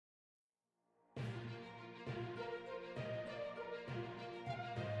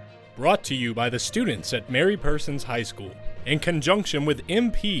Brought to you by the students at Mary Persons High School in conjunction with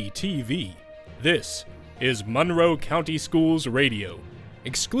MPTV. This is Monroe County Schools Radio,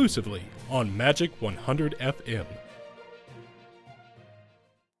 exclusively on Magic 100 FM.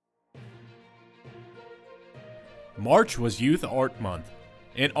 March was Youth Art Month.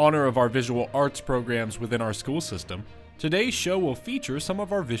 In honor of our visual arts programs within our school system, today's show will feature some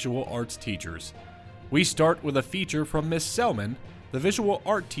of our visual arts teachers. We start with a feature from Miss Selman, the visual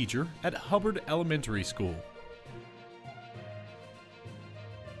art teacher at Hubbard Elementary School.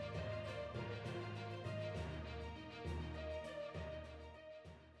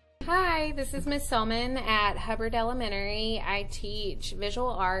 Hi, this is Miss Selman at Hubbard Elementary. I teach visual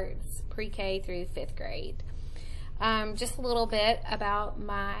arts pre-K through 5th grade. Just a little bit about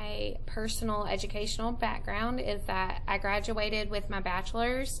my personal educational background is that I graduated with my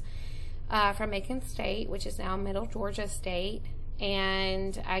bachelor's from Macon State, which is now Middle Georgia State,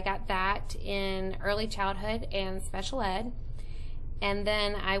 and I got that in early childhood and special ed. And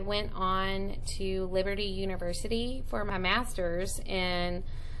then I went on to Liberty University for my master's in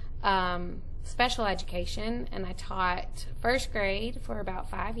special education, and I taught 1st grade for about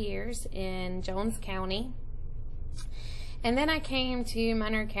 5 years in Jones County. And then I came to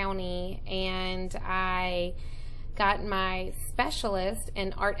Monroe County and I got my specialist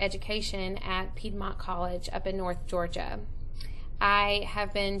in art education at Piedmont College up in North Georgia. I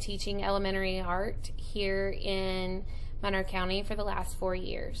have been teaching elementary art here in Monroe County for the last 4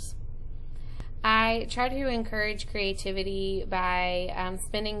 years. I try to encourage creativity by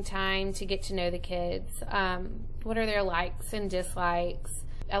spending time to get to know the kids. What are their likes and dislikes?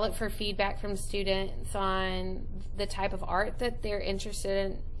 I look for feedback from students on the type of art that they're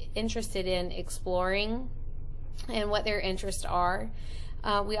interested in exploring and what their interests are.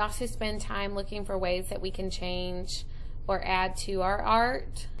 We also spend time looking for ways that we can change or add to our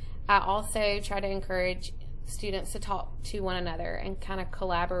art. I also try to encourage students to talk to one another and kind of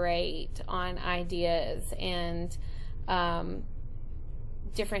collaborate on ideas and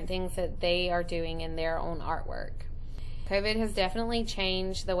different things that they are doing in their own artwork. COVID has definitely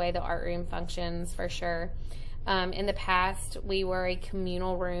changed the way the art room functions, for sure. In the past, we were a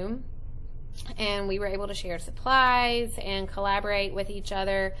communal room, and we were able to share supplies and collaborate with each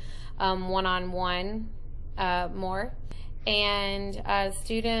other one-on-one more. And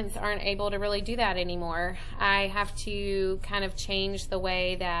students aren't able to really do that anymore. I have to kind of change the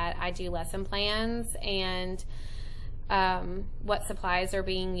way that I do lesson plans and what supplies are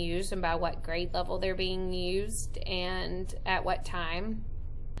being used and by what grade level they're being used and at what time.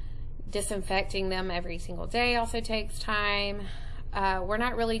 Disinfecting them every single day also takes time. We're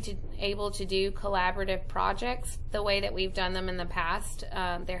not really able to do collaborative projects the way that we've done them in the past.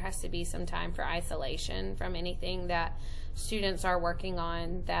 There has to be some time for isolation from anything that students are working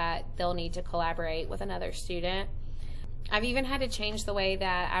on that they'll need to collaborate with another student. I've even had to change the way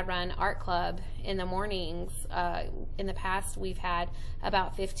that I run art club in the mornings. In the past, we've had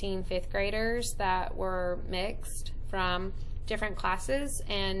about 15 5th graders that were mixed from different classes,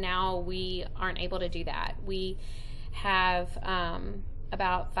 and now we aren't able to do that. We have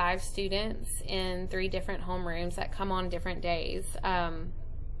about 5 students in 3 different homerooms that come on different days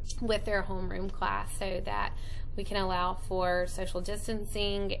with their homeroom class so that we can allow for social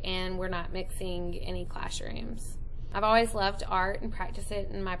distancing and we're not mixing any classrooms. I've always loved art and practiced it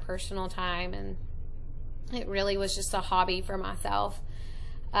in my personal time, and it really was just a hobby for myself.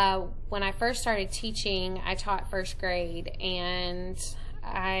 When I first started teaching, I taught 1st grade, and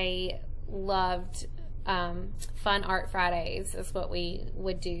I loved Fun Art Fridays is what we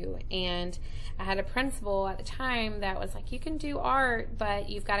would do. And I had a principal at the time that was like, you can do art, but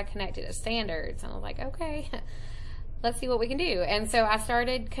you've got to connect it to standards. And I was like, okay, let's see what we can do. And so I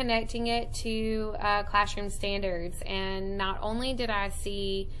started connecting it to classroom standards. And not only did I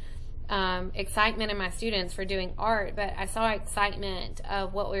see excitement in my students for doing art, but I saw excitement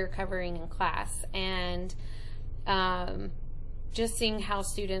of what we were covering in class, and just seeing how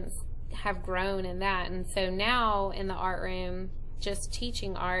students have grown in that. And so now in the art room, just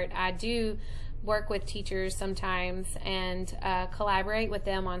teaching art, I do work with teachers sometimes and collaborate with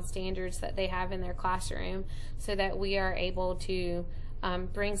them on standards that they have in their classroom so that we are able to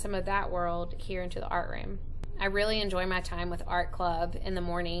bring some of that world here into the art room. I really enjoy my time with art club in the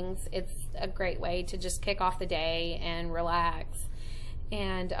mornings. It's a great way to just kick off the day and relax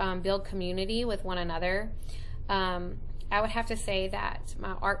and build community with one another. I would have to say that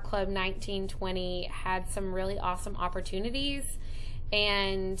my Art Club 1920 had some really awesome opportunities,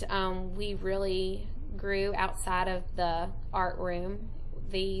 and we really grew outside of the art room.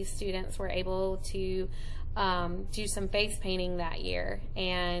 the students were able to do some face painting that year,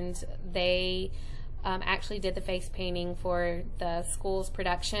 and they actually did the face painting for the school's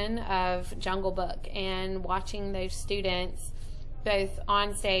production of Jungle Book. And watching those students, both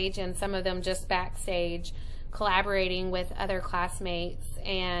on stage and some of them just backstage, collaborating with other classmates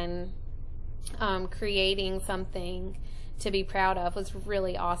and creating something to be proud of, was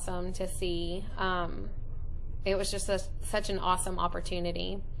really awesome to see. It was just such an awesome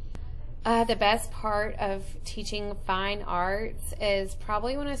opportunity. The best part of teaching fine arts is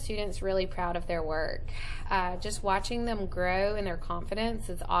probably when a student's really proud of their work. Just watching them grow in their confidence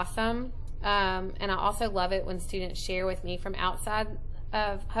is awesome. And I also love it when students share with me from outside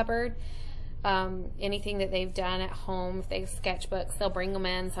of Hubbard anything that they've done at home. If they have sketchbooks, they'll bring them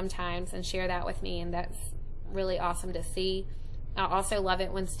in sometimes and share that with me, and that's really awesome to see. I also love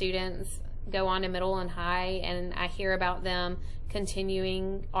it when students go on to middle and high and I hear about them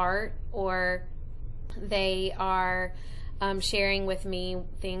continuing art, or they are sharing with me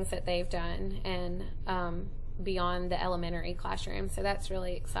things that they've done and beyond the elementary classroom. So that's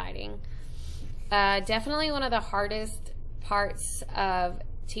really exciting. Definitely one of the hardest parts of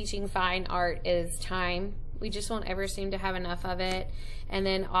teaching fine art is time. We just won't ever seem to have enough of it, and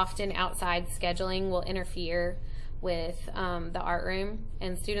then often outside scheduling will interfere with the art room,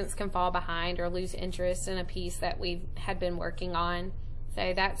 and students can fall behind or lose interest in a piece that we had been working on.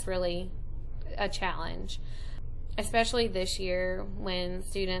 So that's really a challenge, especially this year when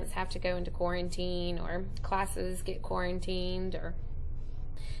students have to go into quarantine, or classes get quarantined, or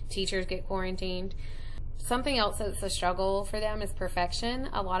teachers get quarantined. Something else that's a struggle for them is perfection.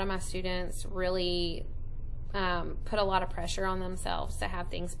 A lot of my students really put a lot of pressure on themselves to have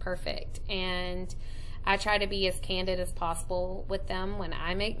things perfect, and I try to be as candid as possible with them when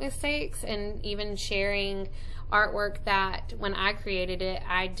I make mistakes, and even sharing artwork that when I created it,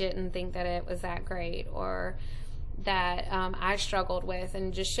 I didn't think that it was that great, or that I struggled with,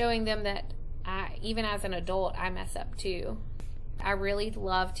 and just showing them that even as an adult, I mess up too. I really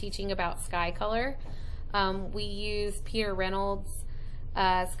love teaching about sky color. We use Peter Reynolds'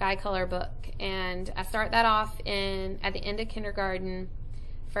 sky color book, and I start that off at the end of kindergarten,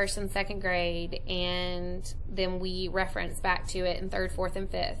 first and second grade, and then we reference back to it in third, fourth,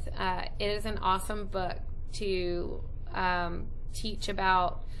 and fifth. It is an awesome book to teach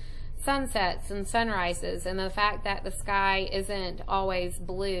about sunsets and sunrises, and the fact that the sky isn't always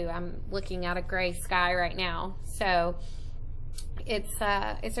blue. I'm looking at a gray sky right now, so it's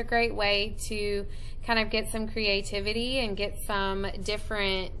a great way to kind of get some creativity and get some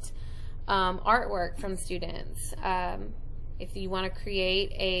different artwork from students. If you want to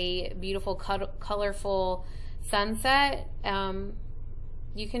create a beautiful, colorful sunset,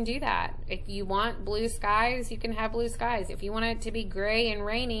 you can do that. If you want blue skies, you can have blue skies. If you want it to be gray and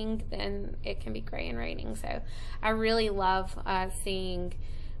raining, then it can be gray and raining. So I really love seeing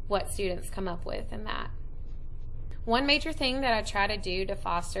what students come up with in that. One major thing that I try to do to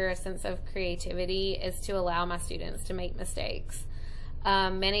foster a sense of creativity is to allow my students to make mistakes.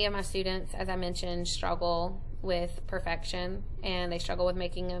 Many of my students, as I mentioned, struggle with perfection, and they struggle with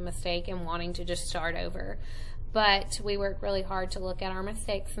making a mistake and wanting to just start over. But we work really hard to look at our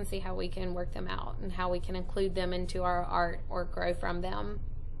mistakes and see how we can work them out and how we can include them into our art or grow from them.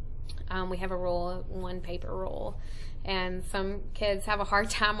 We have a rule, one paper rule, and some kids have a hard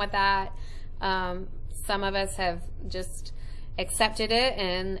time with that. Some of us have just accepted it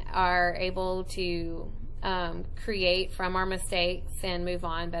and are able to create from our mistakes and move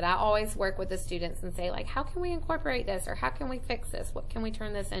on. But I always work with the students and say, like, how can we incorporate this, or how can we fix this? What can we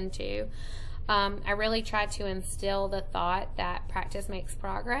turn this into? I really try to instill the thought that practice makes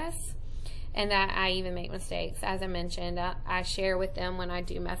progress, and that I even make mistakes. As I mentioned, I share with them when I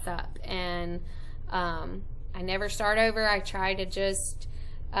do mess up, and I never start over. I try to just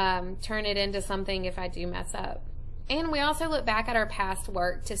turn it into something if I do mess up. And we also look back at our past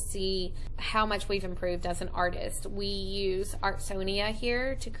work to see how much we've improved as an artist. We use Artsonia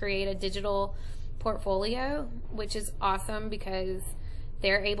here to create a digital portfolio, which is awesome because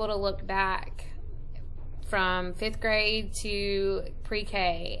they're able to look back from 5th grade to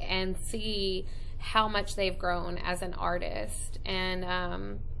pre-K and see how much they've grown as an artist. And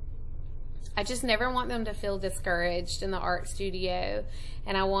I just never want them to feel discouraged in the art studio,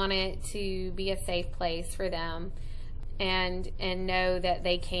 and I want it to be a safe place for them, and know that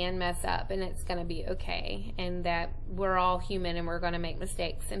they can mess up and it's going to be okay, and that we're all human and we're going to make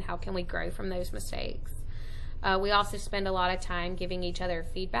mistakes, and how can we grow from those mistakes. We also spend a lot of time giving each other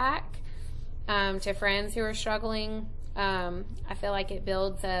feedback to friends who are struggling. I feel like it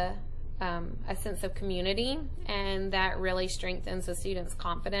builds a a sense of community, and that really strengthens the students'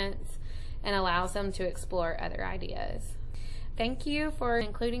 confidence and allows them to explore other ideas. Thank you for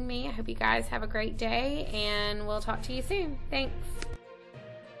including me. I hope you guys have a great day, and we'll talk to you soon. Thanks.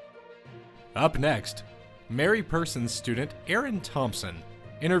 Up next, Mary Persons student Erin Thompson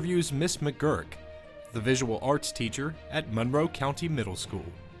interviews Miss McGurk, the visual arts teacher at Monroe County Middle School.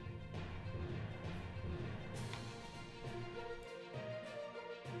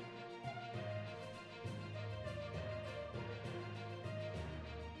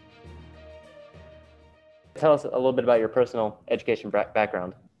 Tell us a little bit about your personal education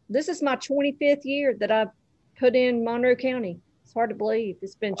background. This is my 25th year that I've put in Monroe County. It's hard to believe.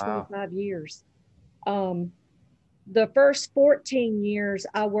 It's been 25 years. The first 14 years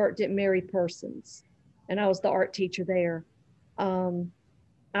I worked at Mary Persons, and I was the art teacher there.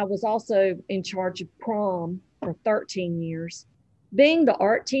 I was also in charge of prom for 13 years. Being the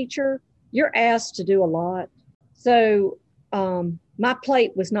art teacher, you're asked to do a lot. So my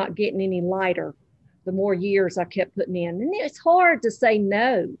plate was not getting any lighter the more years I kept putting in. And it's hard to say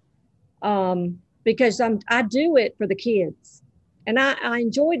no because I do it for the kids. And I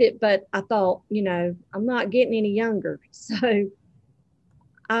enjoyed it, but I thought, I'm not getting any younger. So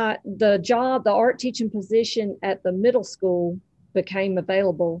the art teaching position at the middle school became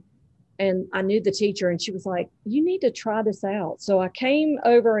available. And I knew the teacher, and she was like, you need to try this out. So I came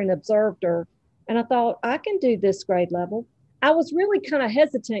over and observed her, and I thought, I can do this grade level. I was really kind of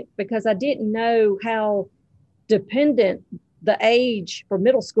hesitant because I didn't know how dependent the age for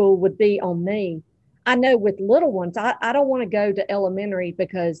middle school would be on me. I know with little ones, I don't want to go to elementary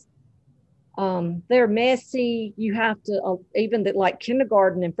because they're messy. You have to, even like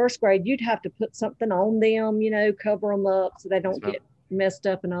kindergarten and first grade, you'd have to put something on them, cover them up so they don't get messed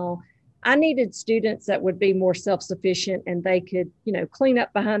up and all. I needed students that would be more self-sufficient and they could, clean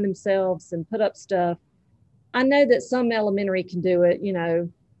up behind themselves and put up stuff. I know that some elementary can do it,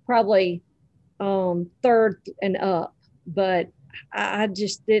 probably third and up, but I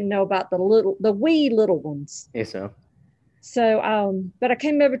just didn't know about the wee little ones. Yes, so. So, but I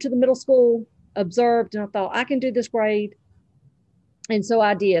came over to the middle school, observed, and I thought I can do this grade. And so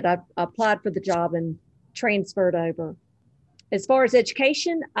I did. I applied for the job and transferred over. As far as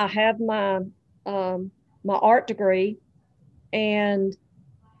education, I have my art degree, and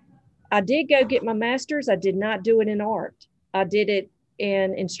I did go get my master's. I did not do it in art. I did it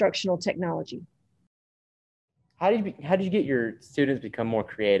in instructional technology. How did you get your students become more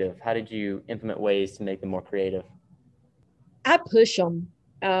creative? How did you implement ways to make them more creative? I push them.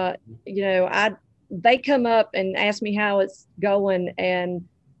 They come up and ask me how it's going, and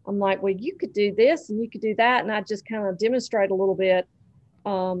I'm like, well, you could do this and you could do that, and I just kind of demonstrate a little bit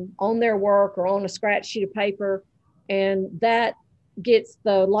on their work or on a scratch sheet of paper, and that gets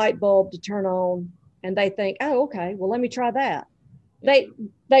the light bulb to turn on, and they think, oh, okay, well, let me try that. They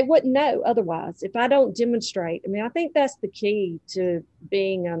wouldn't know otherwise if I don't demonstrate. I mean, I think that's the key to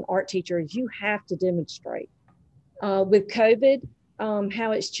being an art teacher is you have to demonstrate. With COVID,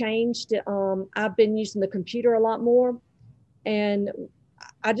 how it's changed, I've been using the computer a lot more, and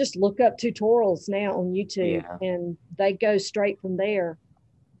I just look up tutorials now on YouTube, and they go straight from there.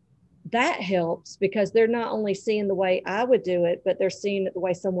 That helps because they're not only seeing the way I would do it, but they're seeing it the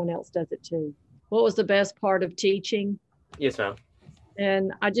way someone else does it too. What was the best part of teaching? Yes, ma'am.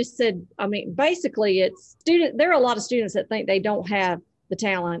 And I just said, basically there are a lot of students that think they don't have the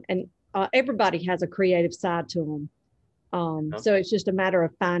talent, and everybody has a creative side to them. So it's just a matter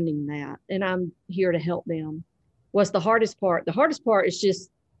of finding that, and I'm here to help them. What's the hardest part? The hardest part is just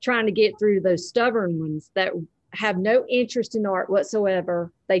trying to get through those stubborn ones that have no interest in art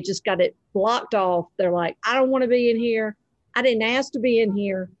whatsoever. They just got it blocked off. They're like, I don't want to be in here. I didn't ask to be in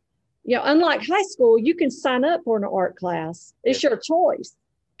here. Unlike high school, you can sign up for an art class. It's your choice.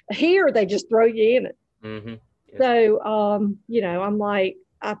 Here, they just throw you in it. Mm-hmm. Yes. So, I'm like,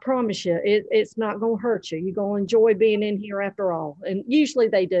 I promise you, it's not going to hurt you. You're going to enjoy being in here after all. And usually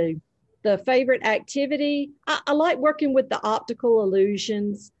they do. The favorite activity, I like working with the optical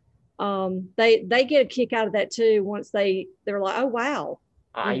illusions. They get a kick out of that too. Once they're like, oh, wow.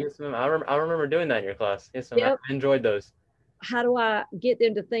 Yes, ma'am. I remember doing that in your class. Yes, ma'am. Yep. I enjoyed those. How do I get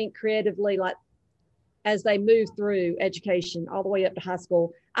them to think creatively, like as they move through education all the way up to high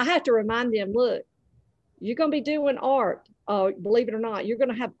school? I have to remind them, look, you're going to be doing art. Believe it or not, you're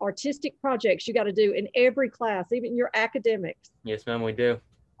going to have artistic projects you got to do in every class, even your academics. Yes, ma'am, we do.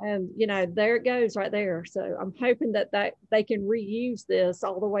 And, there it goes right there. So I'm hoping that they can reuse this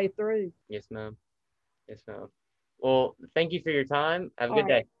all the way through. Yes, ma'am. Yes, ma'am. Well, thank you for your time. Have a good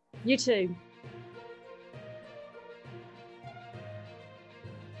day. You too.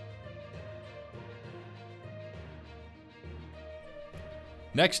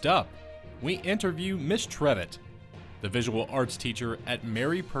 Next up, we interview Miss Trevitt, the visual arts teacher at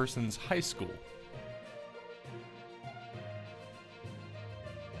Mary Persons High School.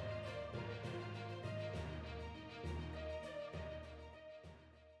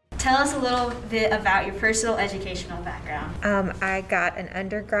 Tell us a little bit about your personal educational background. I got an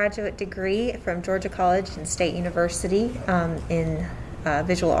undergraduate degree from Georgia College and State University in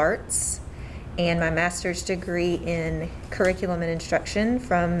visual arts, and my master's degree in curriculum and instruction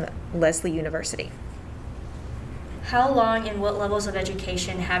from Lesley University. How long and what levels of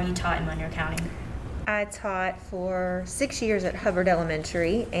education have you taught in Monroe County? I taught for 6 years at Hubbard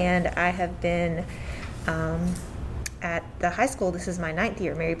Elementary, and I have been at the high school. This is my 9th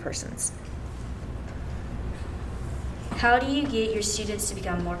year, Mary Persons. How do you get your students to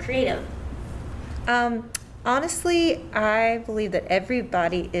become more creative? Honestly, I believe that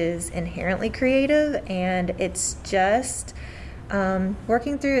everybody is inherently creative, and it's just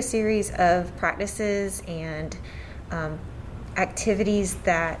working through a series of practices and activities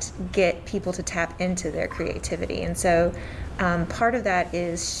that get people to tap into their creativity. And so part of that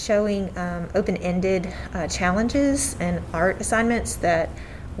is showing open-ended challenges and art assignments that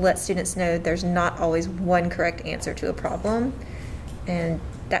let students know there's not always one correct answer to a problem, and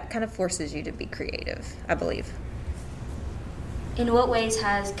that kind of forces you to be creative, I believe. In what ways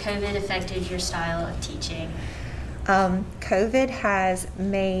has COVID affected your style of teaching? COVID has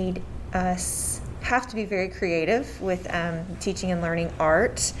made us have to be very creative with teaching and learning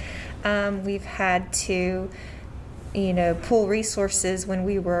art. We've had to, pull resources when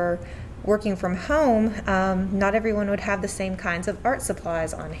we were working from home. Not everyone would have the same kinds of art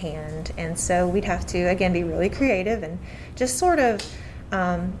supplies on hand, and so we'd have to, again, be really creative and just sort of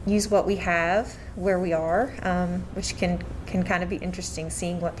use what we have where we are, which can kind of be interesting,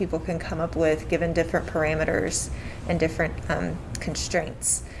 seeing what people can come up with given different parameters and different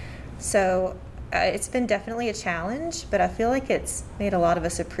constraints. So it's been definitely a challenge, but I feel like it's made a lot of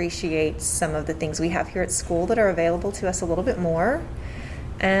us appreciate some of the things we have here at school that are available to us a little bit more,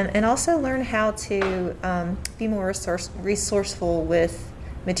 and also learn how to be more resourceful with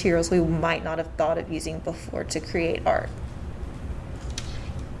materials we might not have thought of using before to create art.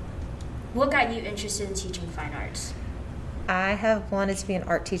 What got you interested in teaching fine arts? I have wanted to be an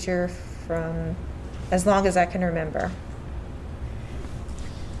art teacher from as long as I can remember.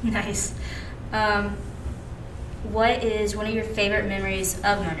 Nice. What is one of your favorite memories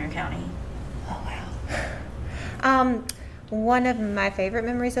of Monroe County? Oh, wow. One of my favorite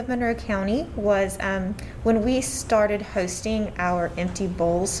memories of Monroe County was when we started hosting our Empty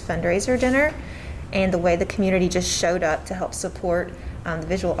Bowls fundraiser dinner, and the way the community just showed up to help support the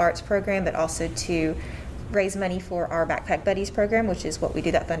visual arts program, but also to raise money for our Backpack Buddies program, which is what we do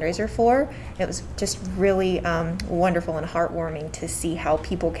that fundraiser for. It was just really wonderful and heartwarming to see how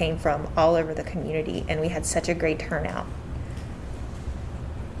people came from all over the community, and we had such a great turnout.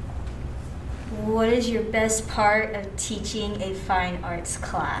 What is your best part of teaching a fine arts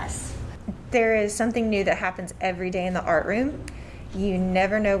class? There is something new that happens every day in the art room. You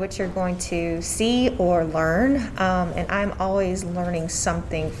never know what you're going to see or learn, and I'm always learning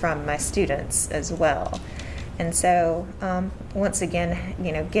something from my students as well. And so once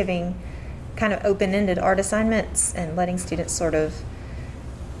again, giving kind of open-ended art assignments and letting students sort of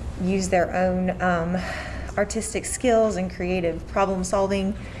use their own artistic skills and creative problem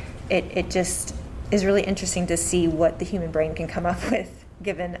solving, it just is really interesting to see what the human brain can come up with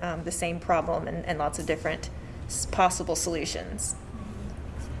given the same problem and lots of different possible solutions.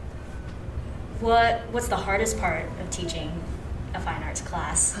 What's the hardest part of teaching a fine arts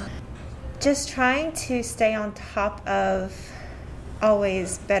class? Just trying to stay on top of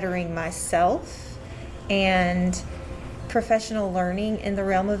always bettering myself, and professional learning in the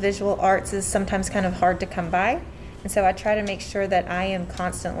realm of visual arts is sometimes kind of hard to come by. And so I try to make sure that I am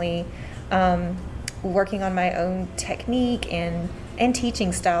constantly working on my own technique and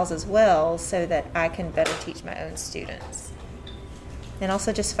teaching styles as well, so that I can better teach my own students. And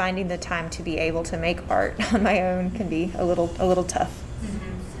also just finding the time to be able to make art on my own can be a little tough. Mm-hmm.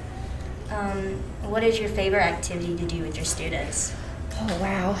 What is your favorite activity to do with your students? Oh,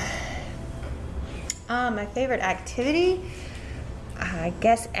 wow. My favorite activity? I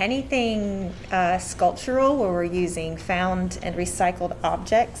guess anything sculptural where we're using found and recycled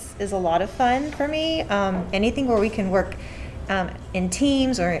objects is a lot of fun for me. Anything where we can work in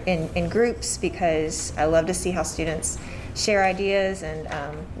teams or in groups, because I love to see how students share ideas and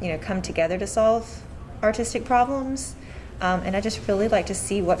come together to solve artistic problems. And I just really like to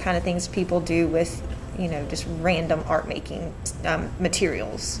see what kind of things people do with just random art making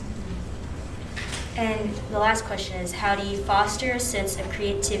materials. And the last question is, how do you foster a sense of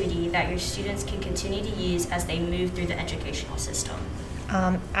creativity that your students can continue to use as they move through the educational system?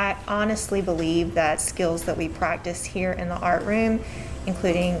 I honestly believe that skills that we practice here in the art room,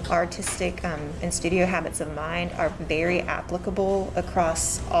 including artistic and studio habits of mind, are very applicable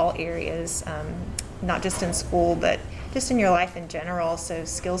across all areas, not just in school, but just in your life in general. So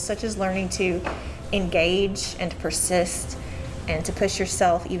skills such as learning to engage and to persist and to push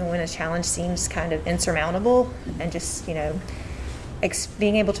yourself even when a challenge seems kind of insurmountable, and just,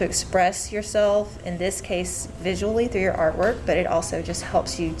 being able to express yourself, in this case visually through your artwork, but it also just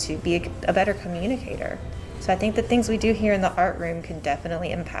helps you to be a better communicator. So I think the things we do here in the art room can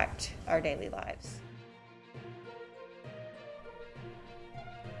definitely impact our daily lives.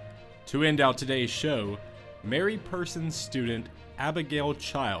 To end out today's show, Mary Persons student Abigail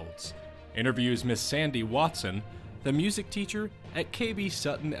Childs interviews Miss Sandy Watson, the music teacher at KB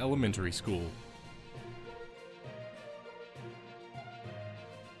Sutton Elementary School.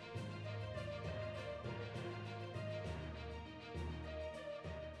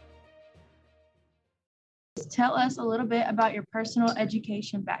 Tell us a little bit about your personal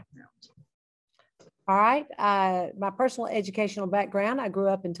education background. All right. My personal educational background, I grew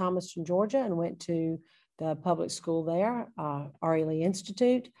up in Thomaston, Georgia, and went to the public school there, R.E. Lee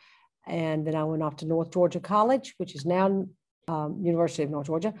Institute. And then I went off to North Georgia College, which is now University of North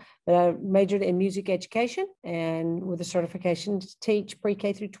Georgia. But I majored in music education and with a certification to teach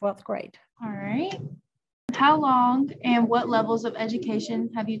pre-K through 12th grade. All right. How long and what levels of education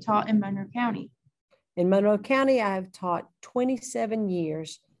have you taught in Monroe County? In Monroe County, I have taught 27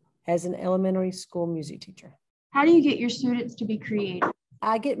 years as an elementary school music teacher. How do you get your students to be creative?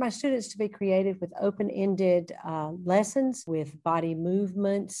 I get my students to be creative with open-ended lessons with body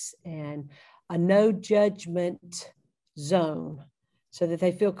movements and a no judgment zone so that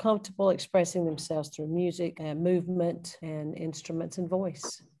they feel comfortable expressing themselves through music and movement and instruments and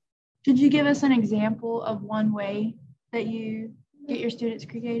voice. Could you give us an example of one way that you get your students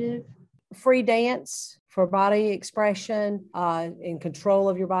creative? Free dance for body expression and control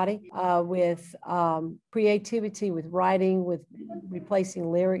of your body, with creativity, with writing, with replacing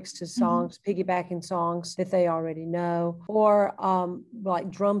lyrics to songs, piggybacking songs that they already know, or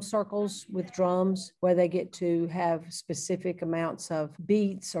like drum circles with drums where they get to have specific amounts of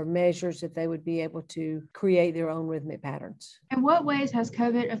beats or measures that they would be able to create their own rhythmic patterns. In what ways has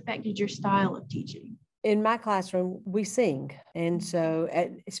COVID affected your style of teaching? In my classroom, we sing. And so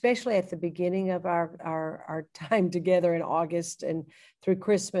especially at the beginning of our time together in August and through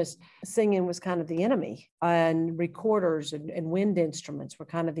Christmas, singing was kind of the enemy, and recorders and wind instruments were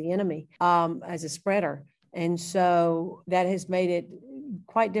kind of the enemy as a spreader. And so that has made it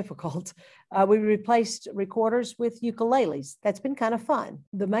quite difficult. We replaced recorders with ukuleles. That's been kind of fun.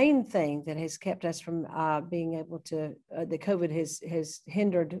 The main thing that has kept us from being able to, the COVID has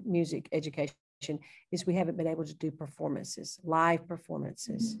hindered music education, is we haven't been able to do performances, live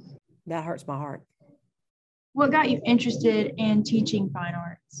performances. That hurts my heart. What got you interested in teaching fine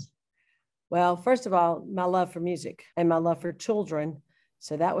arts? Well, first of all, my love for music and my love for children.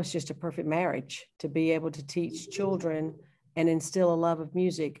 So that was just a perfect marriage, to be able to teach children and instill a love of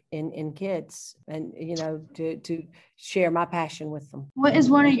music in kids, and to share my passion with them. What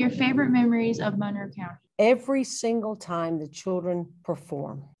is one of your favorite memories of Monroe County? Every single time the children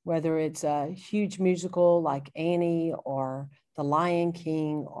perform, whether it's a huge musical like Annie or The Lion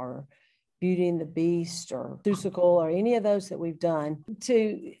King or Beauty and the Beast or Seussical or any of those that we've done,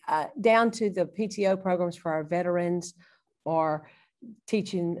 to down to the PTO programs for our veterans, or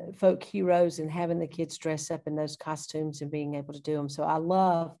teaching folk heroes and having the kids dress up in those costumes and being able to do them. So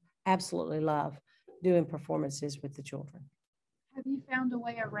I absolutely love doing performances with the children. Have you found a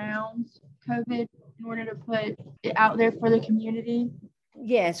way around COVID in order to put it out there for the community?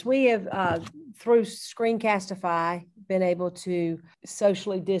 Yes, we have, through Screencastify, been able to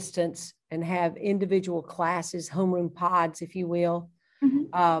socially distance and have individual classes, homeroom pods, if you will,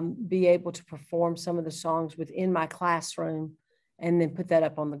 be able to perform some of the songs within my classroom and then put that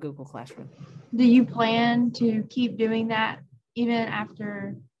up on the Google Classroom. Do you plan to keep doing that even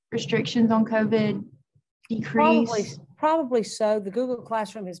after restrictions on COVID decrease? Probably so. The Google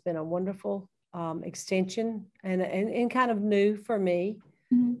Classroom has been a wonderful extension and kind of new for me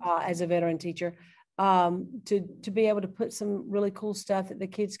as a veteran teacher, to be able to put some really cool stuff that the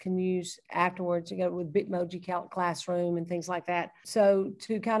kids can use afterwards, with Bitmoji Classroom and things like that. So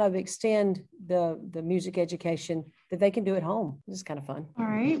to kind of extend the music education that they can do at home. This is kind of fun. All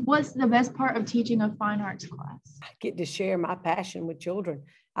right. What's the best part of teaching a fine arts class? I get to share my passion with children.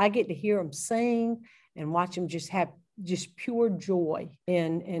 I get to hear them sing and watch them just have just pure joy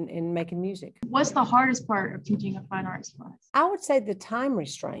in making music. What's the hardest part of teaching a fine arts class? I would say the time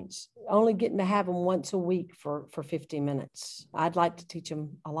restraints, only getting to have them once a week for 50 minutes. I'd like to teach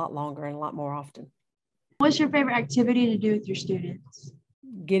them a lot longer and a lot more often. What's your favorite activity to do with your students?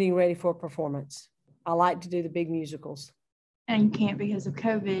 Getting ready for a performance. I like to do the big musicals. And you can't because of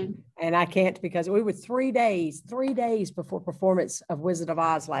COVID. And I can't because we were 3 days before performance of Wizard of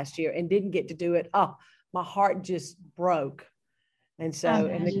Oz last year and didn't get to do it. Oh, my heart just broke. And so,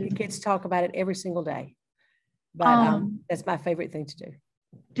 and the kids talk about it every single day. But that's my favorite thing to do.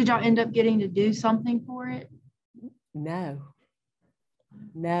 Did y'all end up getting to do something for it?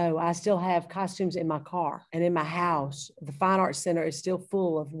 No, I still have costumes in my car and in my house. The Fine Arts Center is still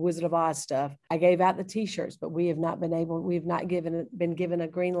full of Wizard of Oz stuff. I gave out the t-shirts, but we have not been given a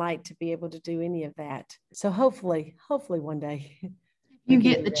green light to be able to do any of that. So hopefully one day. You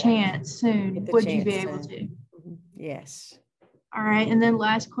get the chance soon. Would you be able to? Yes. All right. And then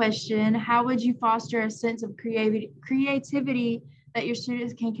last question, how would you foster a sense of creativity that your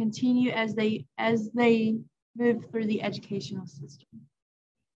students can continue as they move through the educational system?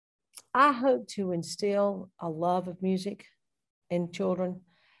 I hope to instill a love of music in children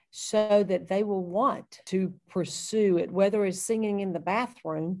so that they will want to pursue it, whether it's singing in the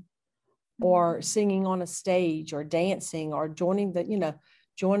bathroom or singing on a stage or dancing or joining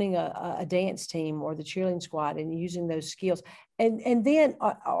a dance team or the cheerleading squad and using those skills. And then,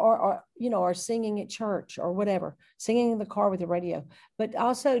 or singing at church or whatever, singing in the car with the radio, but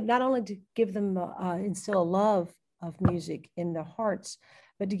also not only to give them, instill a love of music in their hearts,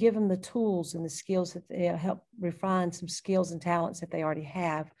 but to give them the tools and the skills that they help refine some skills and talents that they already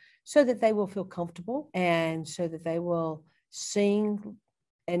have so that they will feel comfortable and so that they will sing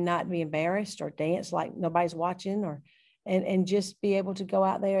and not be embarrassed or dance like nobody's watching and just be able to go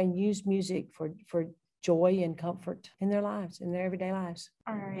out there and use music for joy and comfort in their lives, in their everyday lives.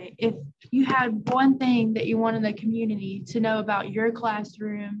 All right. If you had one thing that you wanted the community to know about your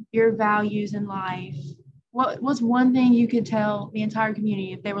classroom, your values in life, what was one thing you could tell the entire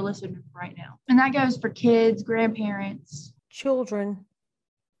community if they were listening right now? And that goes for kids, grandparents. Children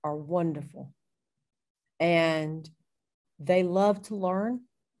are wonderful and they love to learn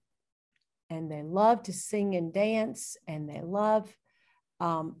and they love to sing and dance and they love,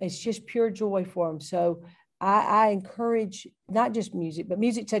 it's just pure joy for them. So I encourage not just music, but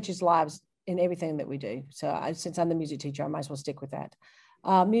music touches lives in everything that we do. So since I'm the music teacher, I might as well stick with that.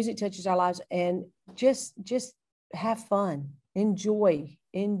 Music touches our lives and just have fun, enjoy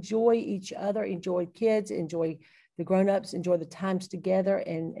each other, enjoy kids, enjoy the grown-ups, enjoy the times together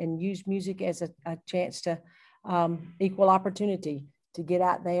and use music as a chance to equal opportunity to get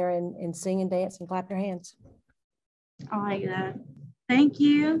out there and sing and dance and clap their hands. I like that. Thank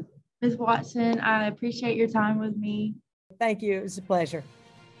you, Ms. Watson. I appreciate your time with me. Thank you. It was a pleasure.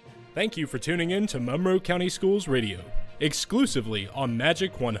 Thank you for tuning in to Monroe County Schools Radio, exclusively on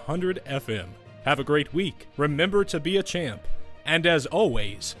Magic 100 FM. Have a great week. Remember to be a champ. And as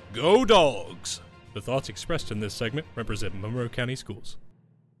always, go Dogs! The thoughts expressed in this segment represent Monroe County Schools.